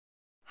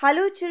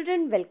Hello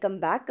children, welcome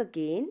back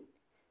again.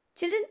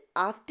 Children,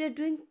 after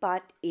doing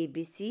part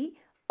ABC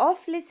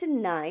of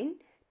lesson 9,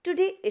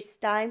 today it's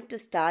time to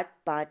start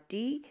part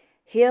D.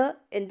 Here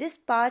in this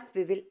part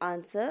we will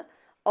answer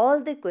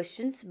all the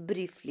questions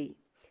briefly.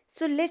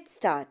 So let's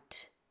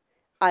start.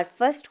 Our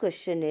first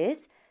question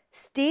is,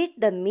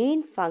 state the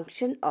main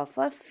function of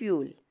a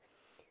fuel.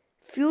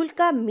 Fuel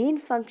का main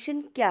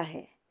function क्या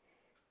है?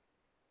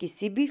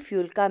 किसी भी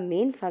fuel का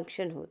main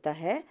function होता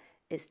है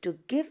is to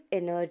give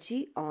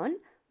energy on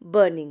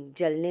burning,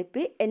 जलने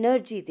पे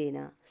एनर्जी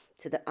देना.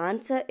 So the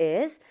answer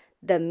is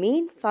the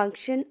main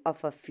function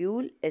of a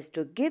fuel is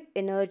to give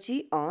energy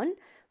on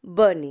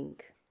burning.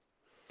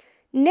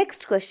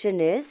 Next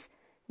question is,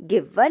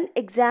 give one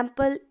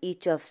example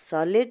each of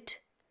solid,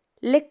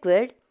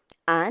 liquid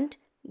and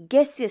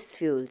gaseous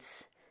fuels.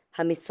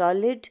 हमें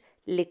solid,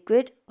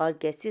 liquid और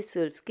gaseous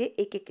fuels के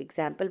एक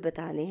example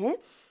बताने हैं.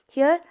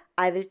 Here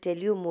I will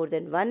tell you more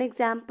than one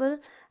example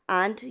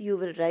and you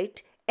will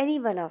write any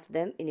one of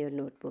them in your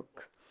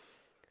notebook.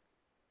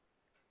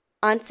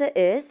 Answer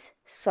is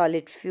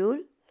solid fuel,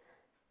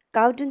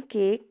 cowdung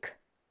cake,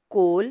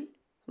 coal,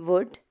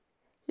 wood,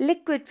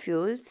 liquid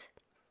fuels,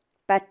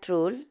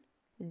 petrol,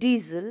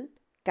 diesel,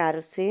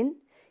 kerosene,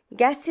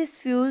 gaseous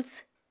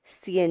fuels,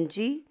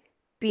 CNG,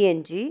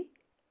 PNG,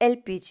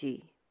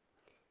 LPG.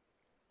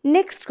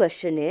 Next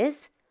question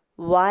is,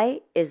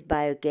 why is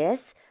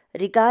biogas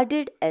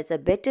regarded as a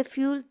better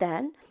fuel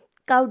than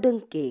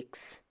cowdung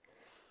cakes?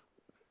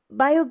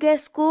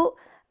 Biogas को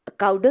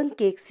cow dung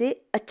cake से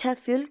अच्छा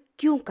fuel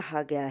क्यों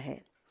कहा गया है?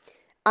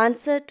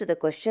 Answer to the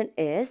question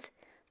is,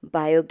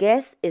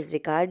 biogas is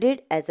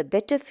regarded as a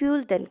better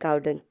fuel than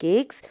cowdung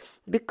cakes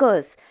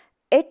because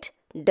it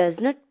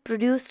does not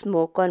produce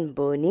smoke on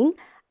burning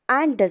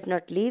and does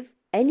not leave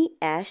any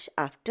ash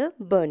after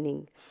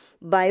burning.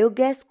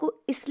 Biogas को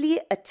इसलिए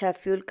अच्छा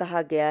fuel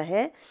कहा गया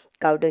है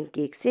cow dung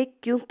cake से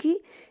क्योंकि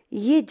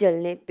ये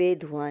जलने पे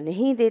धुआं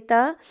नहीं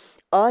देता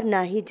और ना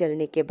ही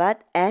जलने के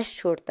बाद ऐश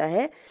छोड़ता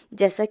है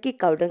जैसा कि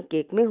काउडंग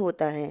केक में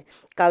होता है.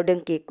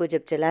 काउडंग केक को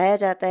जब जलाया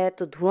जाता है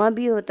तो धुआं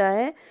भी होता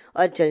है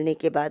और जलने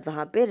के बाद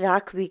वहाँ पे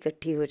राख भी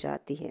इकट्ठी हो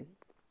जाती है.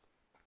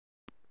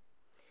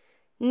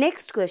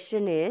 Next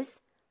question is,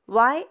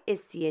 why is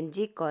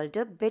CNG called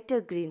a better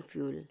green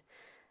fuel?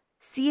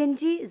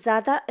 CNG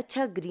ज़्यादा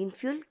अच्छा ग्रीन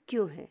फ्यूल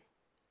क्यों है?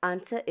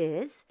 Answer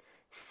is,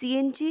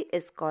 CNG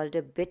is called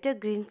a better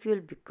green fuel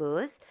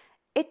because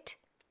it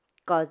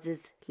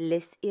causes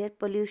less air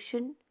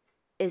pollution,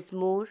 is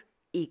more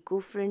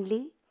eco-friendly,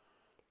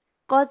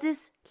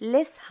 causes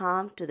less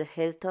harm to the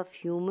health of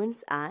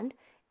humans and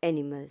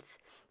animals.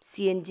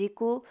 CNG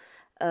को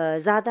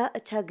ज़्यादा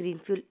अच्छा green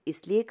fuel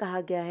इसलिए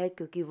कहा गया है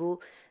क्योंकि वो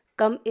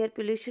कम air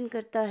pollution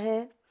करता है,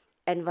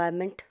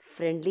 एनवायरनमेंट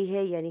फ्रेंडली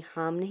है यानी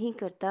हार्म नहीं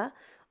करता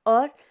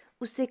और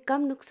उससे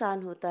कम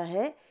नुकसान होता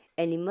है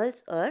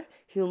एनिमल्स और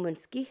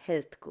ह्यूमंस की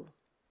हेल्थ को.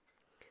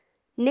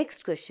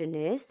 Next question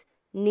is,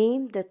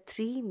 name the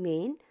 3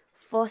 main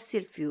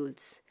fossil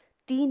fuels.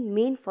 3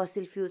 main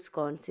fossil fuels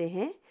कौन से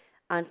हैं?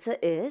 Answer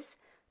is,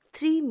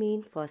 3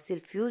 main fossil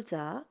fuels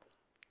are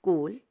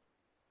coal,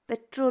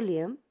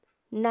 petroleum,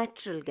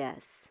 natural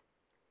gas.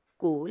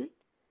 Coal,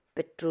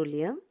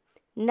 petroleum,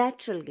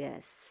 natural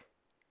gas.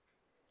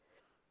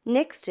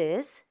 Next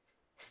is,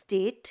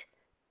 state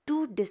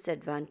 2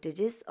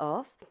 disadvantages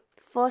of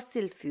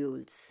fossil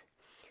fuels.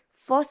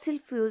 Fossil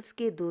fuels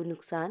के 2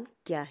 नुकसान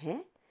क्या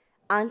हैं?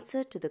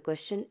 Answer to the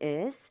question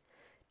is,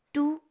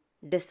 2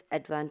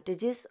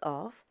 disadvantages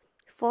of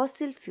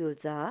fossil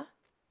fuels are,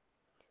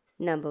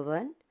 number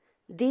 1,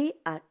 they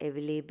are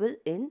available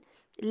in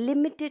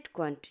limited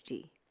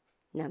quantity.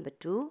 Number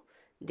 2,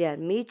 they are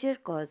major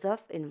cause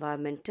of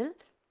environmental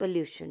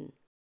pollution.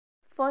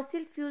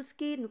 Fossil fuels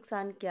के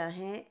नुकसान क्या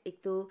हैं? एक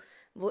तो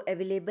वो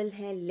अवेलेबल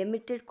हैं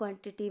लिमिटेड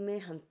क्वांटिटी में,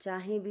 हम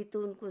चाहें भी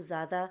तो उनको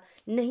ज़्यादा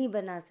नहीं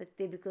बना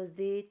सकते because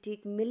they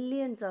take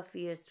millions of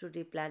years to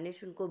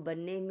replenish. उनको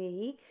बनने में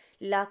ही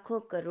लाखों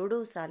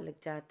करोड़ों साल लग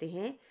जाते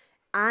हैं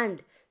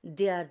and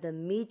they are the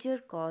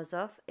major cause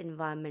of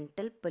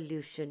environmental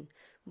pollution.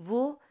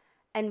 वो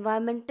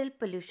एनवायरमेंटल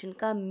पोल्यूशन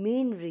का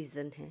मेन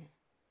रीज़न है.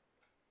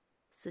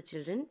 So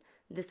children,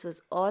 this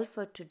was all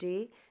for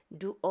today.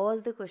 Do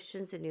all the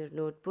questions in your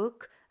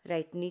notebook,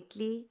 write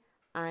neatly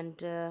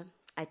and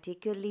I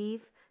take your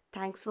leave.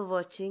 Thanks for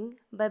watching.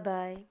 Bye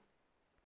bye.